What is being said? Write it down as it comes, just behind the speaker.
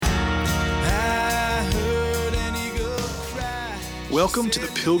Welcome to the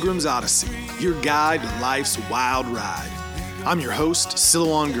Pilgrim's Odyssey, your guide to life's wild ride. I'm your host,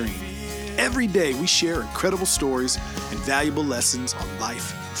 Silouan Green. Every day we share incredible stories and valuable lessons on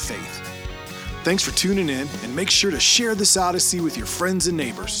life and faith. Thanks for tuning in, and make sure to share this Odyssey with your friends and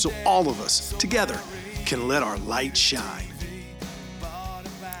neighbors so all of us, together, can let our light shine.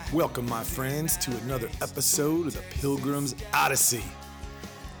 Welcome, my friends, to another episode of the Pilgrim's Odyssey.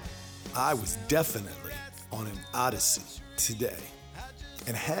 I was definitely on an odyssey today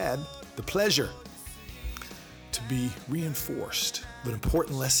and had the pleasure to be reinforced with an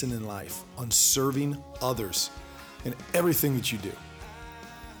important lesson in life on serving others in everything that you do.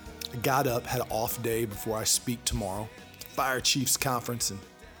 I got up, had an off day before I speak tomorrow at the Fire Chiefs Conference in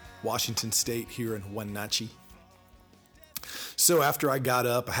Washington State here in Wenatchee. So after I got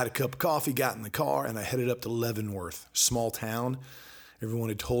up, I had a cup of coffee, got in the car, and I headed up to Leavenworth, small town everyone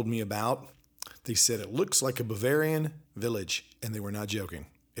had told me about. They said it looks like a Bavarian village, and they were not joking.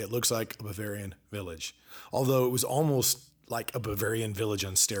 It looks like a Bavarian village, although it was almost like a Bavarian village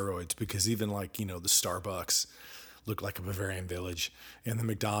on steroids, because even the Starbucks looked like a Bavarian village, and the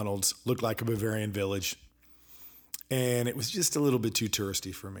McDonald's looked like a Bavarian village, and it was just a little bit too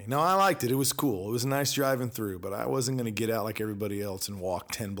touristy for me. Now, I liked it. It was cool. It was nice driving through, but I wasn't going to get out like everybody else and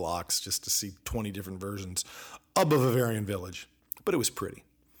walk 10 blocks just to see 20 different versions of a Bavarian village, but it was pretty.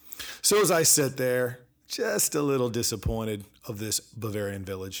 So as I sat there, just a little disappointed of this Bavarian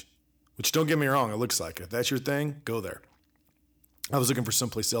village, which, don't get me wrong, it looks like it. If that's your thing, go there. I was looking for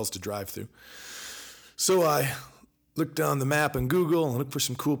someplace else to drive through. So I looked down the map in Google and looked for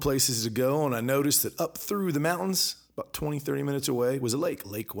some cool places to go, and I noticed that up through the mountains, about 20, 30 minutes away, was a lake,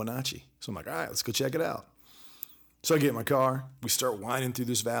 Lake Wenatchee. So I'm like, all right, let's go check it out. So I get in my car. We start winding through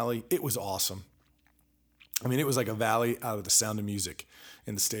this valley. It was awesome. I mean, it was like a valley out of The Sound of Music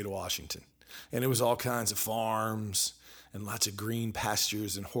in the state of Washington. And it was all kinds of farms and lots of green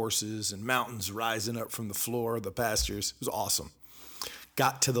pastures and horses and mountains rising up from the floor of the pastures. It was awesome.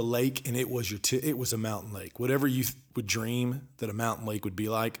 Got to the lake, and it was it was a mountain lake. Whatever you would dream that a mountain lake would be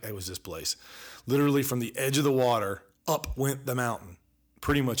like, it was this place. Literally from the edge of the water, up went the mountain,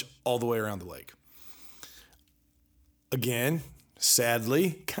 pretty much all the way around the lake. Again,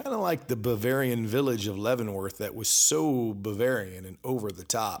 sadly, kind of like the Bavarian village of Leavenworth that was so Bavarian and over the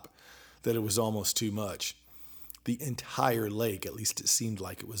top that it was almost too much. The entire lake, at least it seemed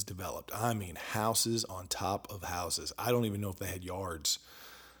like it was developed. I mean, houses on top of houses. I don't even know if they had yards.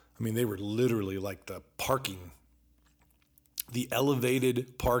 I mean, they were literally like the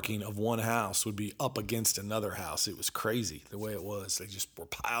elevated parking of one house would be up against another house. It was crazy the way it was. They just were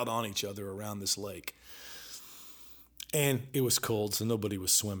piled on each other around this lake. And it was cold, so nobody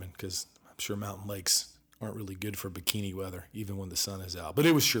was swimming, because I'm sure mountain lakes aren't really good for bikini weather, even when the sun is out. But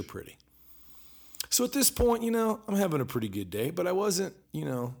it was sure pretty. So at this point, I'm having a pretty good day, but I wasn't,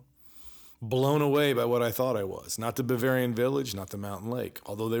 blown away by what I thought I was. Not the Bavarian village, not the mountain lake,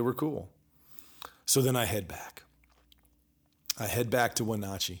 although they were cool. So then I head back. I head back to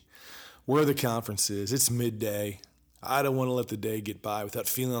Wenatchee, where the conference is. It's midday. I don't want to let the day get by without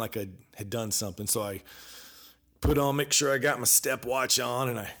feeling like I had done something. So I make sure I got my stopwatch on,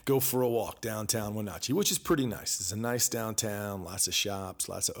 and I go for a walk downtown Wenatchee, which is pretty nice. It's a nice downtown, lots of shops,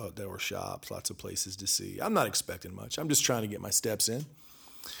 lots of outdoor shops, lots of places to see. I'm not expecting much. I'm just trying to get my steps in.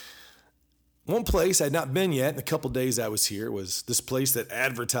 One place I had not been yet in the couple days I was here was this place that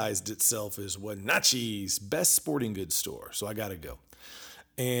advertised itself as Wenatchee's best sporting goods store. So I got to go.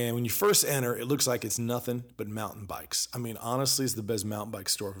 And when you first enter, it looks like it's nothing but mountain bikes. I mean, honestly, it's the best mountain bike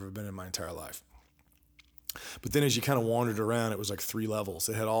store I've ever been in my entire life. But then as you kind of wandered around, it was like 3 levels.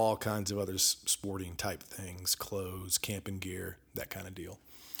 It had all kinds of other sporting type things, clothes, camping gear, that kind of deal.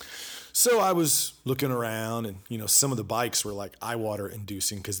 So I was looking around, and, some of the bikes were like eye-water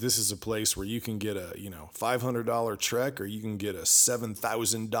inducing, because this is a place where you can get a, $500 Trek, or you can get a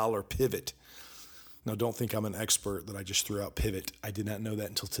 $7,000 Pivot. Now, don't think I'm an expert that I just threw out Pivot. I did not know that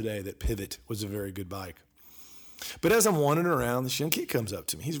until today, that Pivot was a very good bike. But as I'm wandering around, this young kid comes up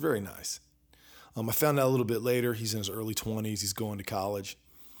to me. He's very nice. I found out a little bit later, he's in his early 20s. He's going to college.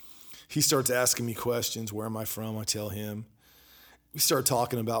 He starts asking me questions. Where am I from? I tell him. We start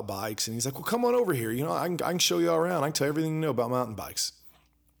talking about bikes, and he's like, well, come on over here. I can show you all around. I can tell you everything you know about mountain bikes.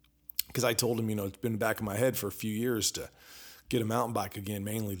 Because I told him, it's been in the back of my head for a few years to get a mountain bike again,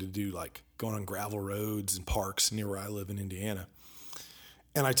 mainly to do like going on gravel roads and parks near where I live in Indiana.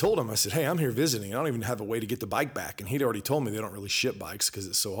 And I told him, I said, hey, I'm here visiting. I don't even have a way to get the bike back. And he'd already told me they don't really ship bikes because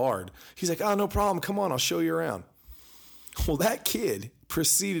it's so hard. He's like, oh, no problem. Come on, I'll show you around. Well, that kid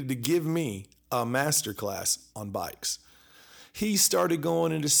proceeded to give me a master class on bikes. he started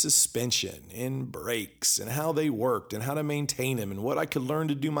going into suspension and brakes and how they worked and how to maintain them and what I could learn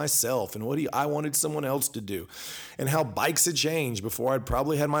to do myself and what I wanted someone else to do and how bikes had changed before I'd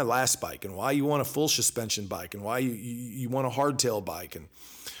probably had my last bike and why you want a full suspension bike and why you want a hardtail bike and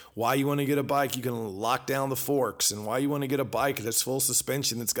why you want to get a bike you can lock down the forks and why you want to get a bike that's full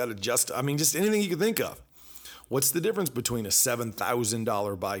suspension that's got just anything you can think of. What's the difference between a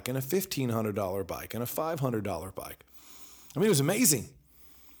 $7,000 bike and a $1,500 bike and a $500 bike? I mean, it was amazing.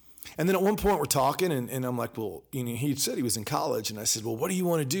 And then at one point we're talking and I'm like, well, he said he was in college. And I said, well, what do you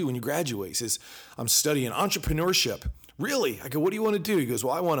want to do when you graduate? He says, I'm studying entrepreneurship. Really? I go, what do you want to do? He goes,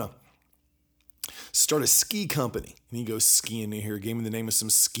 well, I want to start a ski company. And he goes skiing in here, gave me the name of some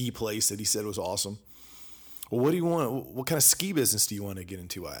ski place that he said was awesome. Well, what do you want? What kind of ski business do you want to get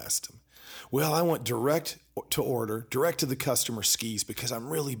into? I asked him. Well, I want direct to order, direct to the customer skis because I'm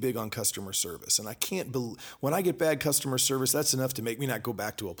really big on customer service. And I can't when I get bad customer service, that's enough to make me not go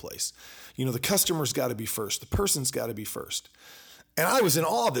back to a place. The customer's got to be first. The person's got to be first. And I was in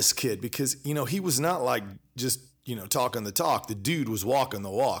awe of this kid because, he was not like just, talking the talk. The dude was walking the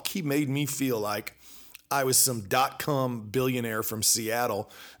walk. He made me feel like I was some .com billionaire from Seattle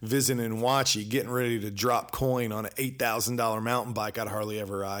visiting Watchie, getting ready to drop coin on an $8,000 mountain bike I'd hardly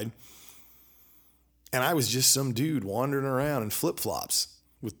ever ride. And I was just some dude wandering around in flip-flops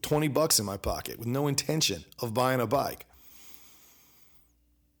with $20 in my pocket with no intention of buying a bike.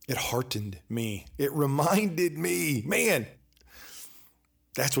 It heartened me. It reminded me, man,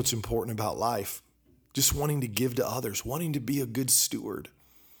 that's what's important about life. Just wanting to give to others, wanting to be a good steward,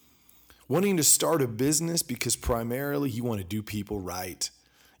 wanting to start a business because primarily you want to do people right.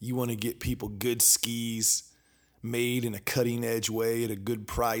 You want to get people good skis made in a cutting edge way at a good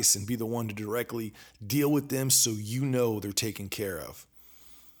price and be the one to directly deal with them so they're taken care of.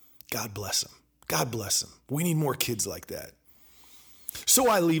 God bless them. God bless them. We need more kids like that. So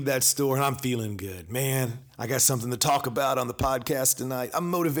I leave that store and I'm feeling good. Man, I got something to talk about on the podcast tonight. I'm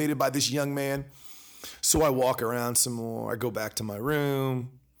motivated by this young man. So I walk around some more. I go back to my room,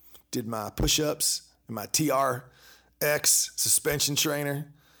 did my push-ups and my TRX suspension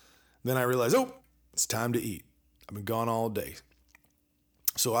trainer. Then I realized, it's time to eat. I've been gone all day.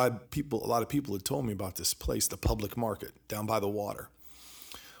 So a lot of people had told me about this place, the Public Market, down by the water.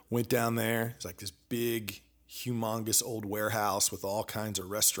 Went down there. It's like this big, humongous old warehouse with all kinds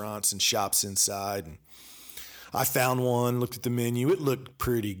of restaurants and shops inside. And I found one, looked at the menu. It looked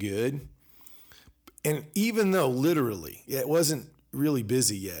pretty good. And even though literally it wasn't really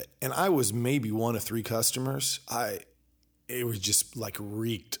busy yet, and I was maybe one of 3 customers, it was just like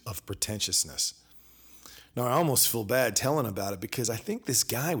reeked of pretentiousness. Now, I almost feel bad telling about it because I think this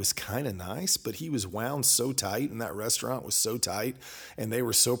guy was kind of nice, but he was wound so tight and that restaurant was so tight and they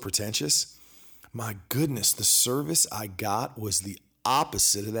were so pretentious. My goodness, the service I got was the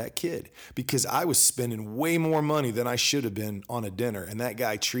opposite of that kid because I was spending way more money than I should have been on a dinner. And that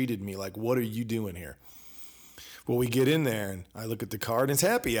guy treated me like, what are you doing here? Well, we get in there and I look at the card and it's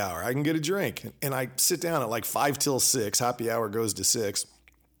happy hour. I can get a drink. And I sit down at like 5 till 6. Happy hour goes to 6.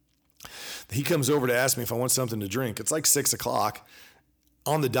 He comes over to ask me if I want something to drink. It's like 6 o'clock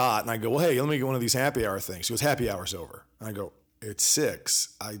on the dot. And I go, well, hey, let me get one of these happy hour things. He goes, happy hour's over. And I go, it's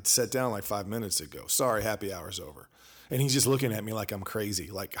 6. I sat down like 5 minutes ago. Sorry, happy hour's over. And he's just looking at me like I'm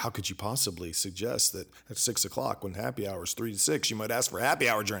crazy. Like, how could you possibly suggest that at 6 o'clock when happy hour is 3 to 6, you might ask for a happy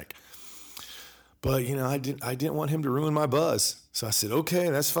hour drink? But, I didn't want him to ruin my buzz. So I said, okay,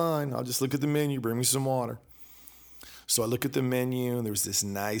 that's fine. I'll just look at the menu, bring me some water. So I look at the menu, and there was this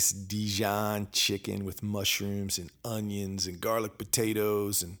nice Dijon chicken with mushrooms and onions and garlic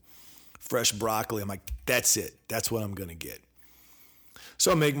potatoes and fresh broccoli. I'm like, that's it. That's what I'm going to get.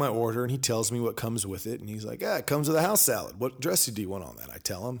 So I make my order, and he tells me what comes with it. And he's like, it comes with a house salad. What dressing do you want on that? I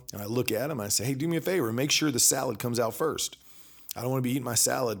tell him, and I look at him, and I say, hey, do me a favor. Make sure the salad comes out first. I don't want to be eating my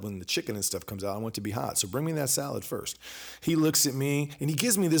salad when the chicken and stuff comes out. I want it to be hot. So bring me that salad first. He looks at me, and he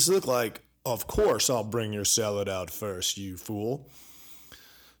gives me this look like, of course I'll bring your salad out first, you fool.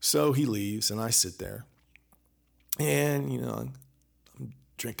 So he leaves, and I sit there. And, I'm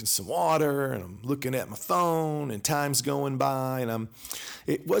drinking some water, and I'm looking at my phone, and time's going by, and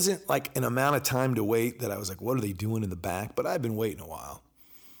it wasn't like an amount of time to wait that I was like, what are they doing in the back? But I've been waiting a while.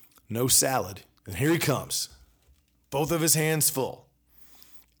 No salad. And here he comes. Both of his hands full.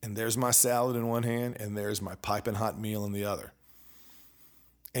 And there's my salad in one hand, and there's my piping hot meal in the other.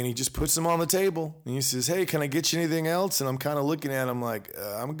 And he just puts them on the table. And he says, hey, can I get you anything else? And I'm kind of looking at him like,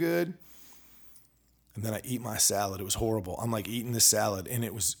 I'm good. And then I eat my salad. It was horrible. I'm like eating this salad. And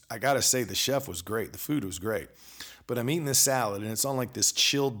I got to say, the chef was great. The food was great. But I'm eating this salad, and it's on like this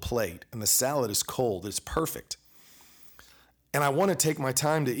chilled plate. And the salad is cold. It's perfect. And I want to take my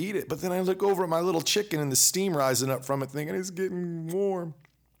time to eat it. But then I look over at my little chicken and the steam rising up from it thinking it's getting warm.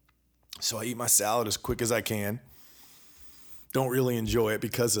 So I eat my salad as quick as I can. Don't really enjoy it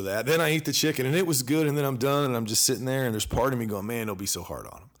because of that. Then I eat the chicken and it was good. And then I'm done and I'm just sitting there and there's part of me going, man, don't be so hard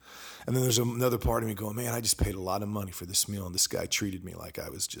on him. And then there's another part of me going, man, I just paid a lot of money for this meal. And this guy treated me like I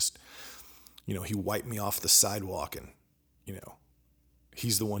was just, he wiped me off the sidewalk and,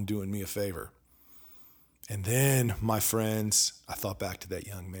 he's the one doing me a favor. And then, my friends, I thought back to that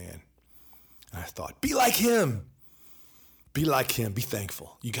young man. And I thought, be like him. Be like him. Be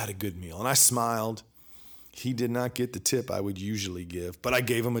thankful. You got a good meal. And I smiled. He did not get the tip I would usually give, but I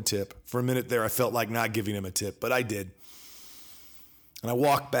gave him a tip. For a minute there, I felt like not giving him a tip, but I did. And I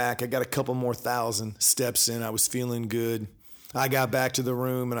walked back. I got a couple more 1,000 steps in. I was feeling good. I got back to the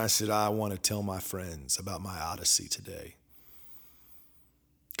room and I said, I want to tell my friends about my odyssey today.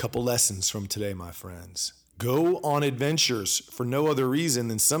 Couple lessons from today, my friends. Go on adventures for no other reason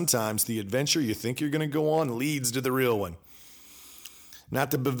than sometimes the adventure you think you're going to go on leads to the real one.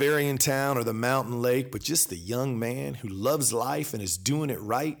 Not the Bavarian town or the mountain lake, but just the young man who loves life and is doing it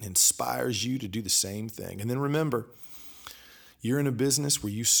right and inspires you to do the same thing. And then remember, you're in a business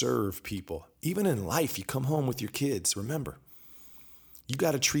where you serve people. Even in life, you come home with your kids. Remember, you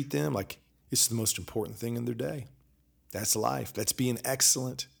got to treat them like it's the most important thing in their day. That's life. That's being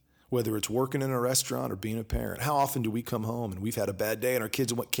excellent, whether it's working in a restaurant or being a parent. How often do we come home and we've had a bad day and our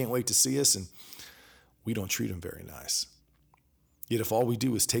kids can't wait to see us and we don't treat them very nice? Yet if all we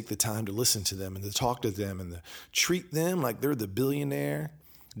do is take the time to listen to them and to talk to them and to treat them like they're the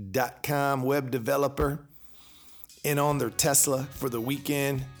billionaire.com web developer in on their Tesla for the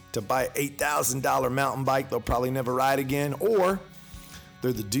weekend to buy an $8,000 mountain bike they'll probably never ride again, or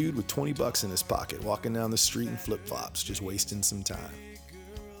they're the dude with $20 in his pocket walking down the street in flip-flops, just wasting some time.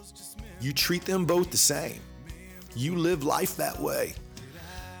 You treat them both the same. You live life that way.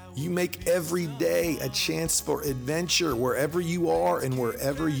 You make every day a chance for adventure wherever you are and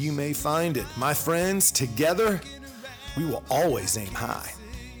wherever you may find it. My friends, together, we will always aim high.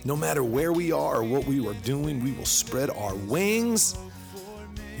 No matter where we are or what we are doing, we will spread our wings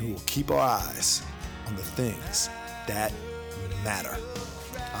and we will keep our eyes on the things that matter.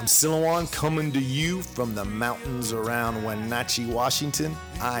 I'm Silouan, coming to you from the mountains around Wenatchee, Washington.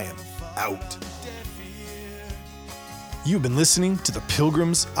 I am out. You've been listening to The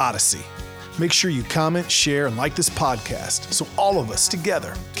Pilgrim's Odyssey. Make sure you comment, share, and like this podcast so all of us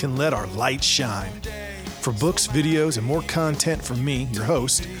together can let our light shine. For books, videos, and more content from me, your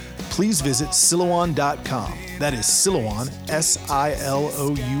host, please visit Silouan.com. That is Silouan, Silouan.com.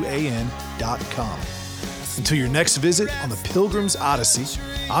 Until your next visit on The Pilgrim's Odyssey,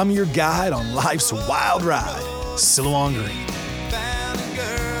 I'm your guide on life's wild ride, Silouan Green.